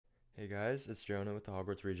Hey guys, it's Jonah with the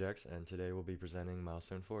Hogwarts Rejects, and today we'll be presenting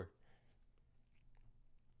Milestone 4.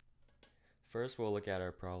 First, we'll look at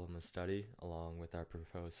our problem of study along with our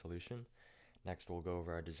proposed solution. Next, we'll go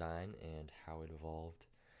over our design and how it evolved.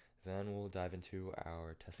 Then we'll dive into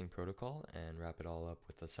our testing protocol and wrap it all up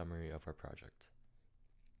with a summary of our project.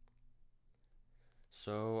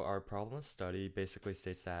 So our problem of study basically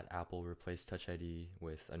states that Apple replaced Touch ID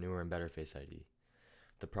with a newer and better Face ID.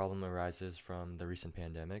 The problem arises from the recent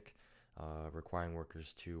pandemic, requiring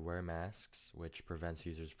workers to wear masks, which prevents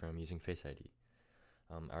users from using Face ID.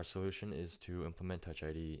 Our solution is to implement Touch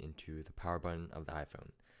ID into the power button of the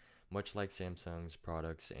iPhone, much like Samsung's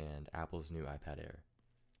products and Apple's new iPad Air.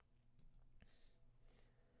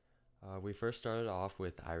 We first started off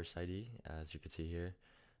with Iris ID, as you can see here.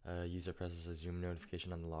 A user presses a zoom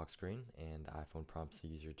notification on the lock screen, and the iPhone prompts the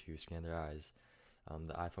user to scan their eyes.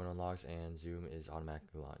 The iPhone unlocks and Zoom is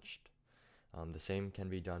automatically launched. The same can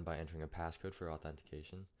be done by entering a passcode for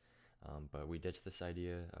authentication, but we ditched this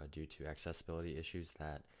idea due to accessibility issues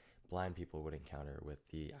that blind people would encounter with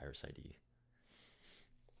the Iris ID.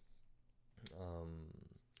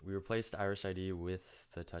 We replaced Iris ID with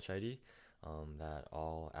the Touch ID that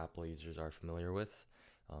all Apple users are familiar with.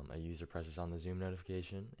 A user presses on the Zoom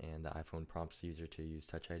notification, and the iPhone prompts the user to use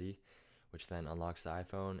Touch ID, which then unlocks the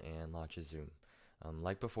iPhone and launches Zoom.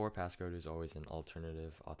 Like before, passcode is always an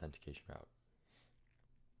alternative authentication route.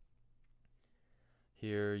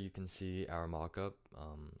 Here you can see our mockup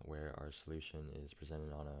where our solution is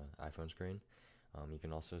presented on an iPhone screen. You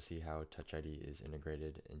can also see how Touch ID is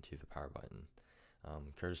integrated into the power button,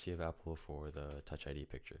 courtesy of Apple for the Touch ID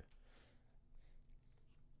picture.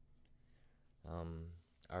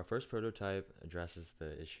 Our first prototype addresses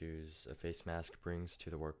the issues a face mask brings to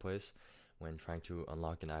the workplace when trying to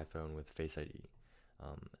unlock an iPhone with Face ID.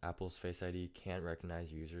 Apple's Face ID can't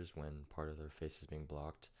recognize users when part of their face is being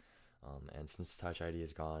blocked, and since Touch ID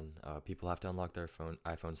is gone, people have to unlock their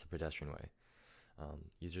iPhones the pedestrian way.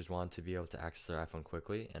 Users want to be able to access their iPhone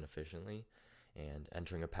quickly and efficiently, and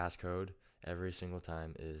entering a passcode every single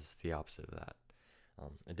time is the opposite of that.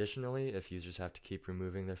 Additionally, if users have to keep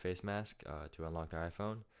removing their face mask to unlock their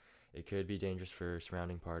iPhone, it could be dangerous for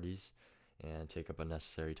surrounding parties and take up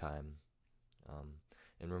unnecessary time.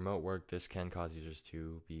 In remote work, this can cause users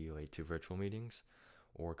to be late to virtual meetings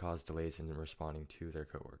or cause delays in responding to their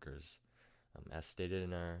coworkers. As stated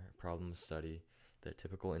in our problem study, the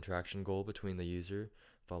typical interaction goal between the user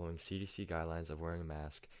following CDC guidelines of wearing a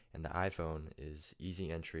mask and the iPhone is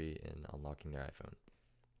easy entry in unlocking their iPhone.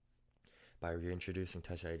 By reintroducing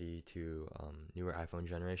Touch ID to newer iPhone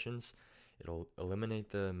generations, it'll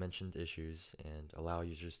eliminate the mentioned issues and allow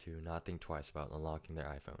users to not think twice about unlocking their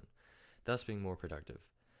iPhone, thus being more productive.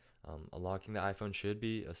 Unlocking the iPhone should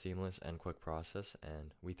be a seamless and quick process,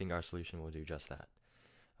 and we think our solution will do just that.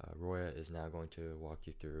 Roya is now going to walk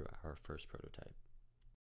you through our first prototype.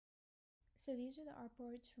 So these are the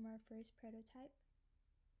artboards from our first prototype.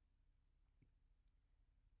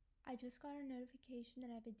 I just got a notification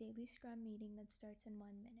that I have a daily Scrum meeting that starts in 1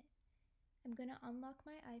 minute. I'm going to unlock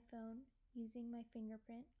my iPhone using my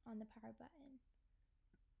fingerprint on the power button.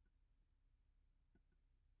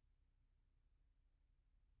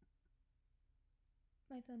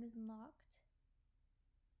 My phone is unlocked,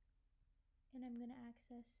 and I'm going to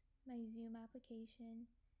access my Zoom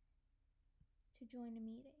application to join a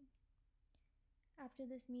meeting. After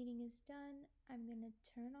this meeting is done, I'm going to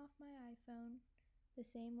turn off my iPhone the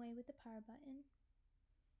same way with the power button.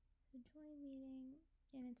 So join meeting,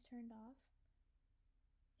 and it's turned off,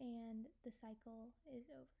 and the cycle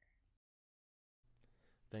is over.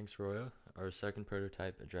 Thanks, Roya. Our second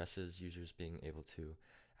prototype addresses users being able to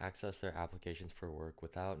access their applications for work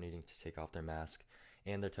without needing to take off their mask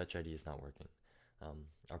and their Touch ID is not working.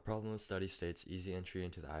 Our problem with study states easy entry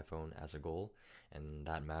into the iPhone as a goal, and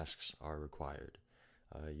that masks are required.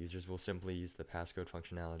 Users will simply use the passcode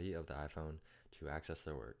functionality of the iPhone to access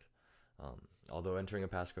their work. Although entering a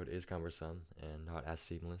passcode is cumbersome and not as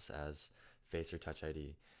seamless as Face or Touch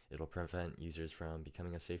ID, it'll prevent users from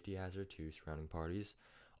becoming a safety hazard to surrounding parties,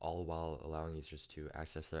 all while allowing users to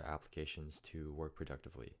access their applications to work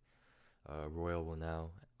productively. Royal will now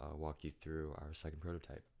walk you through our second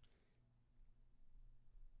prototype.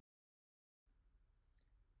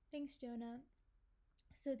 Thanks, Jonah.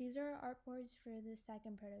 So these are our artboards for the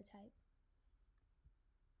second prototype.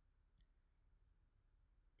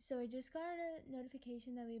 So I just got a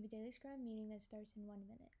notification that we have a daily Scrum meeting that starts in 1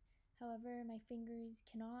 minute. However, my fingers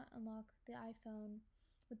cannot unlock the iPhone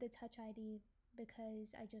with the Touch ID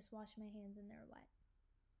because I just washed my hands and they're wet.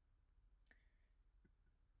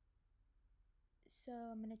 So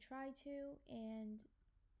I'm going to try to, and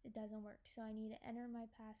it doesn't work. So I need to enter my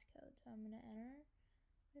passcode. So I'm going to enter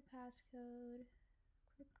my passcode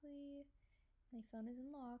quickly. My phone is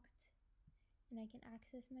unlocked and I can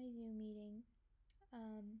access my Zoom meeting.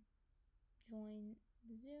 Join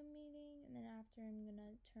the Zoom meeting, and then after I'm going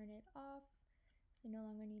to turn it off. I no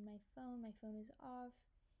longer need my phone. My phone is off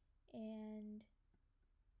and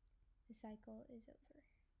the cycle is over.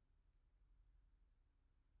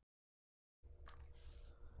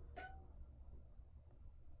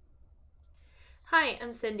 Hi,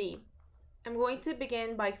 I'm Cindy. I'm going to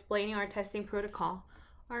begin by explaining our testing protocol.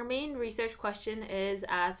 Our main research question is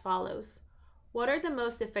as follows. What are the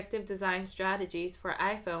most effective design strategies for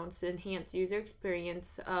iPhones to enhance user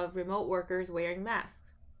experience of remote workers wearing masks?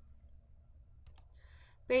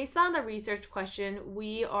 Based on the research question,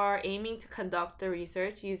 we are aiming to conduct the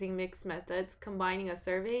research using mixed methods, combining a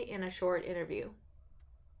survey and a short interview.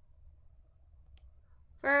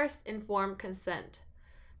 First, informed consent.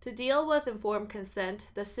 To deal with informed consent,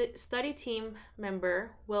 the study team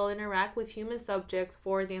member will interact with human subjects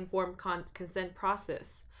for the informed consent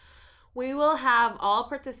process. We will have all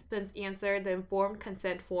participants answer the informed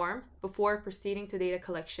consent form before proceeding to data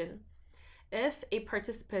collection. If a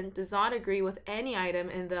participant does not agree with any item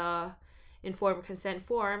in the informed consent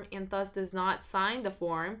form and thus does not sign the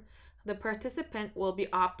form, the participant will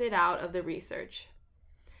be opted out of the research.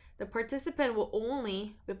 The participant will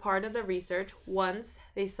only be part of the research once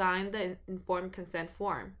they sign the informed consent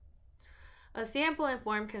form. A sample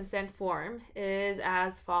informed consent form is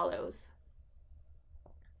as follows.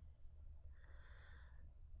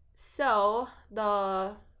 So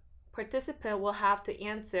the participant will have to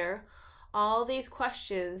answer all these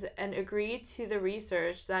questions and agree to the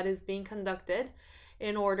research that is being conducted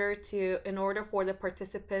in order for the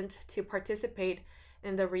participant to participate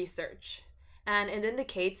in the research. And it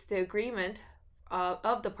indicates the agreement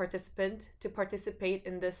of the participant to participate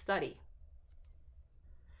in this study.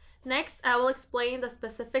 Next, I will explain the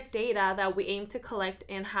specific data that we aim to collect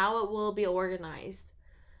and how it will be organized.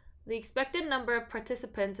 The expected number of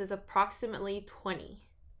participants is approximately 20.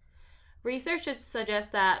 Research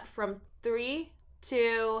suggests that from 3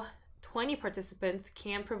 to 20 participants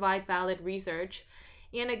can provide valid research,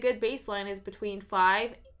 and a good baseline is between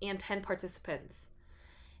 5 and 10 participants.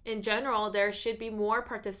 In general, there should be more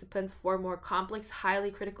participants for more complex,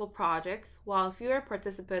 highly critical projects, while fewer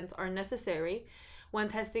participants are necessary when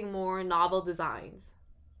testing more novel designs.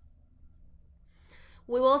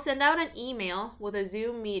 We will send out an email with a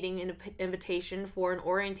Zoom meeting invitation for an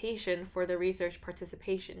orientation for the research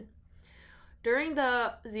participation. During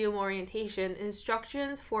the Zoom orientation,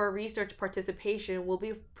 instructions for research participation will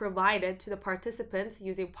be provided to the participants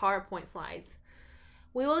using PowerPoint slides.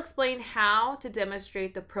 We will explain how to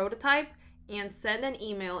demonstrate the prototype and send an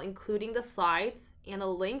email including the slides and a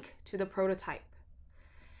link to the prototype.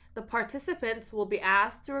 The participants will be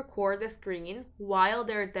asked to record the screen while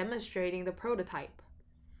they're demonstrating the prototype.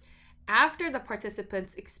 After the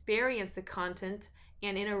participants experience the content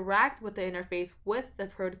and interact with the interface with the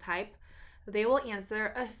prototype, they will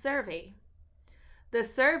answer a survey. The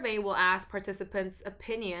survey will ask participants'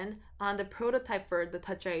 opinion on the prototype for the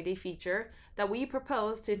Touch ID feature that we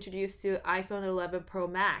propose to introduce to iPhone 11 Pro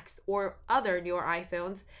Max or other newer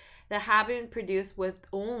iPhones that have been produced with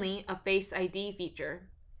only a Face ID feature.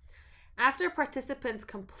 After participants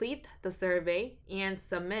complete the survey and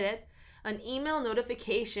submit it, an email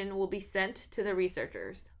notification will be sent to the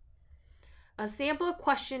researchers. A sample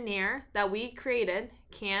questionnaire that we created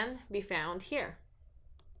can be found here.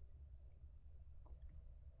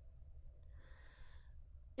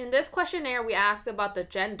 In this questionnaire, we asked about the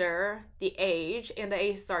gender, the age, and the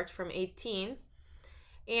age starts from 18,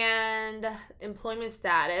 and employment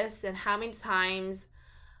status, and how many times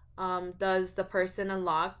does the person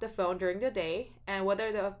unlock the phone during the day, and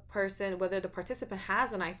whether the participant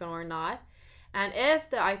has an iPhone or not. And if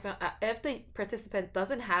the participant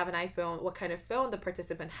doesn't have an iPhone, what kind of phone the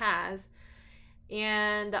participant has,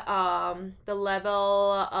 and the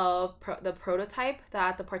level of the prototype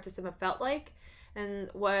that the participant felt like, and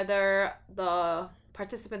whether the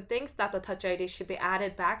participant thinks that the Touch ID should be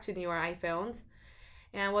added back to newer iPhones,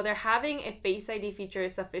 and whether having a Face ID feature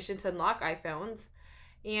is sufficient to unlock iPhones,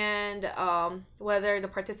 and whether the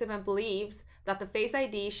participant believes that the Face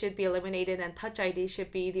ID should be eliminated and Touch ID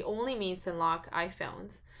should be the only means to unlock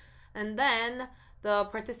iPhones. And then the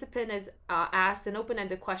participant is asked an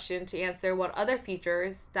open-ended question to answer what other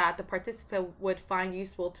features that the participant would find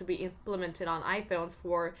useful to be implemented on iPhones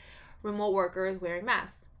for remote workers wearing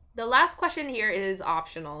masks. The last question here is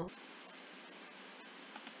optional.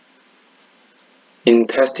 In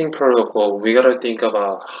testing protocol, we gotta think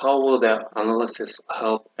about how will that analysis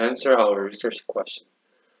help answer our research question.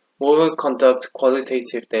 We will conduct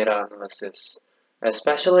qualitative data analysis,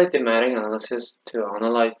 especially thematic analysis to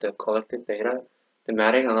analyze the collected data.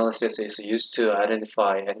 Thematic analysis is used to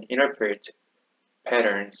identify and interpret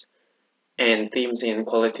patterns and themes in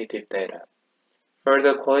qualitative data. For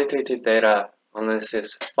the qualitative data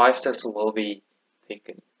analysis, 5 steps will be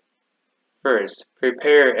taken. First,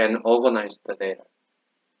 prepare and organize the data.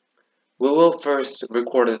 We will first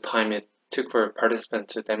record the time it took for a participant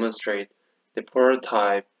to demonstrate the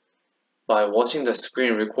prototype by watching the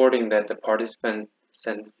screen recording that the participant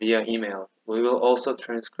sent via email. We will also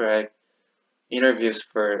transcribe interviews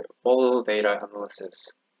for follow data analysis.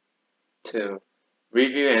 2.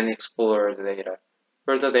 Review and explore the data.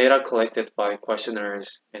 For the data collected by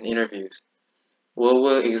questionnaires and interviews, we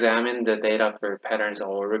will examine the data for patterns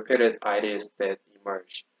or repeated ideas that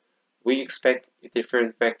emerge. We expect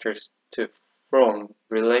different factors to form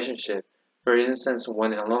relationship. For instance,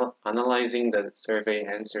 when analyzing the survey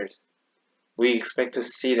answers, we expect to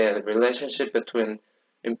see the relationship between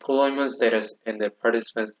employment status and the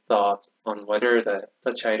participant's thoughts on whether the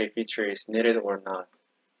Touch ID feature is needed or not.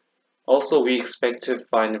 Also, we expect to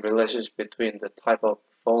find a relationship between the type of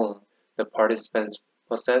phone the participant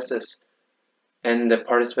possesses and the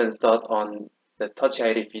participant's thought on the Touch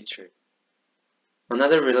ID feature.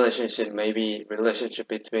 Another relationship may be relationship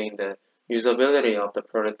between the usability of the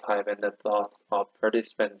prototype and the thoughts of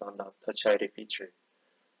participants on the Touch ID feature.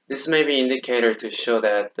 This may be an indicator to show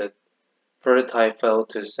that the prototype failed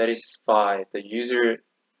to satisfy the user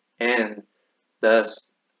and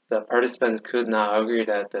thus the participants could not agree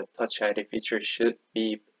that the Touch ID feature should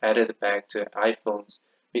be added back to iPhones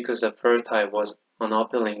because the prototype was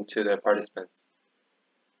unappealing to the participants.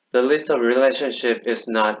 The list of relationships is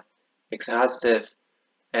not exhaustive,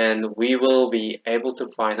 and we will be able to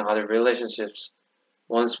find other relationships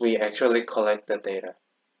once we actually collect the data.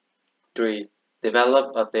 3.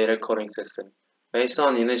 Develop a data coding system. Based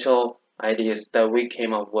on initial ideas that we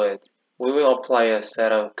came up with, we will apply a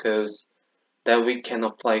set of codes that we can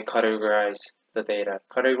categorize the data.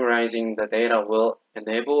 Categorizing the data will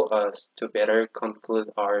enable us to better conclude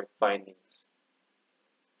our findings.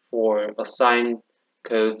 4. Assign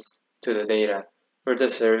codes to the data. For the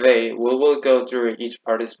survey, we will go through each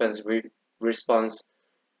participant's response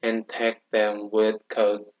and tag them with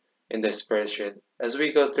codes in the spreadsheet. As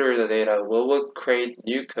we go through the data, we will create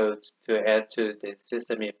new codes to add to the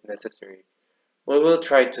system if necessary. We will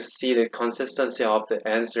try to see the consistency of the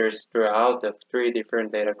answers throughout the 3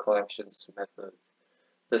 different data collections methods.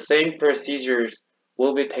 The same procedures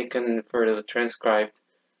will be taken for the transcribed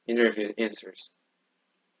interview answers.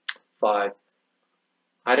 5.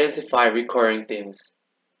 Identify recurring themes.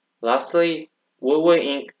 Lastly, we will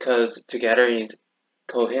ink codes together into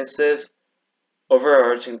cohesive,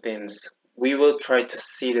 overarching themes. We will try to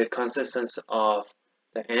see the consistency of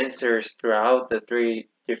the answers throughout the 3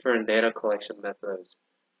 different data collection methods.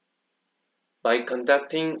 By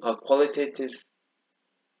conducting a qualitative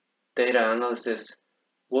data analysis,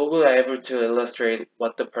 we will be able to illustrate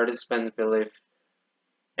what the participants believe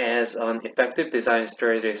as an effective design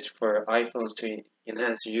strategy for iPhones to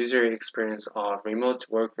enhance user experience of remote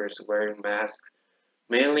workers wearing masks.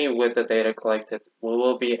 Mainly with the data collected, we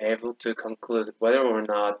will be able to conclude whether or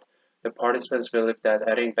not the participants believe that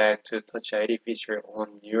adding back to Touch ID feature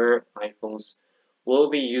on newer iPhones will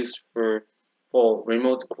be used for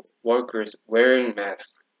remote workers wearing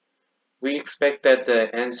masks. We expect that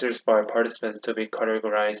the answers by participants to be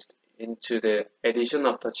categorized into the addition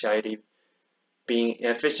of Touch ID being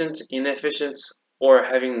efficient, inefficient, or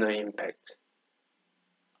having no impact.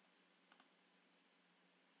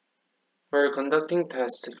 For conducting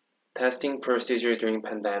testing procedure during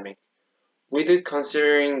pandemic, we did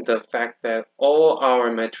considering the fact that all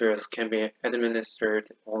our materials can be administered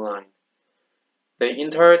online. The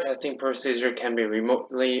entire testing procedure can be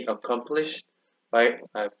remotely accomplished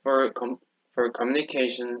for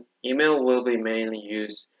communication. Email will be mainly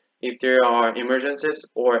used if there are emergencies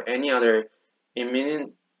or any other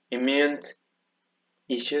imminent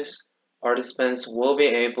issues. Participants will be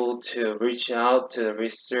able to reach out to the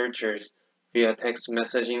researchers via text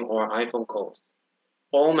messaging or iPhone calls.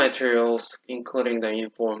 All materials, including the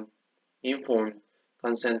informed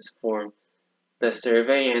consent form, the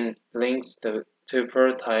survey and links to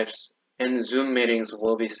prototypes, and Zoom meetings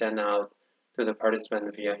will be sent out to the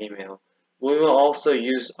participant via email. We will also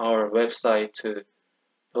use our website to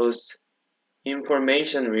post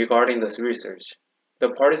information regarding this research. The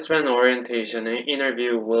participant orientation and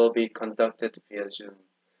interview will be conducted via Zoom.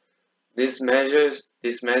 These measures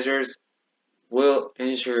will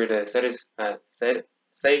ensure the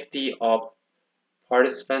safety of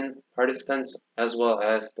participants as well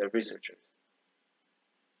as the researchers.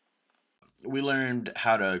 we learned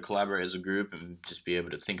how to collaborate as a group and just be able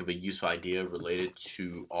to think of a useful idea related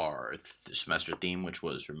to our semester theme, which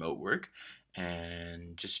was remote work,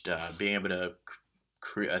 and just being able to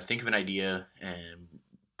think of an idea and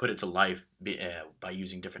put it to life by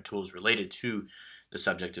using different tools related to the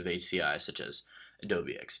subject of HCI, such as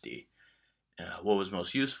Adobe XD. What was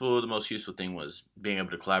most useful? The most useful thing was being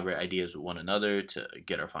able to collaborate ideas with one another to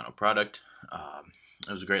get our final product.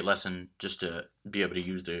 It was a great lesson just to be able to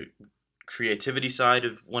use the creativity side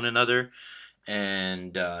of one another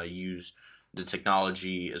and use the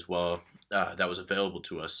technology as well that was available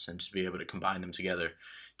to us, and just be able to combine them together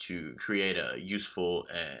to create a useful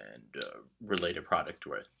and related product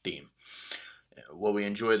to our theme. What we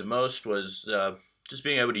enjoyed the most was just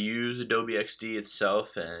being able to use Adobe XD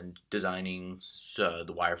itself and designing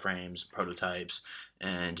the wireframes, prototypes,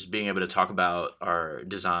 and just being able to talk about our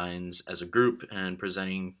designs as a group and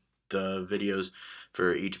presenting the videos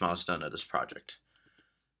for each milestone of this project.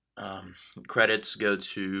 Credits go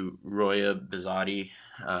to Roya Behzadi.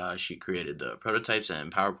 She created the prototypes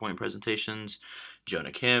and PowerPoint presentations.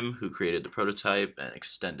 Jonah Kim, who created the prototype and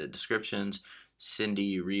extended descriptions.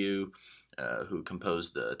 Cindy Ryu, who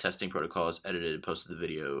composed the testing protocols, edited, posted the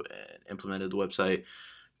video, and implemented the website.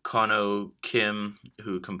 Geonho Kim,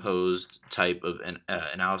 who composed type of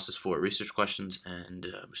analysis for research questions, and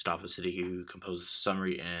Mustufa Siddiqui, who composed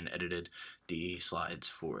summary and edited the slides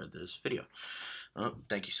for this video.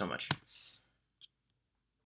 Thank you so much.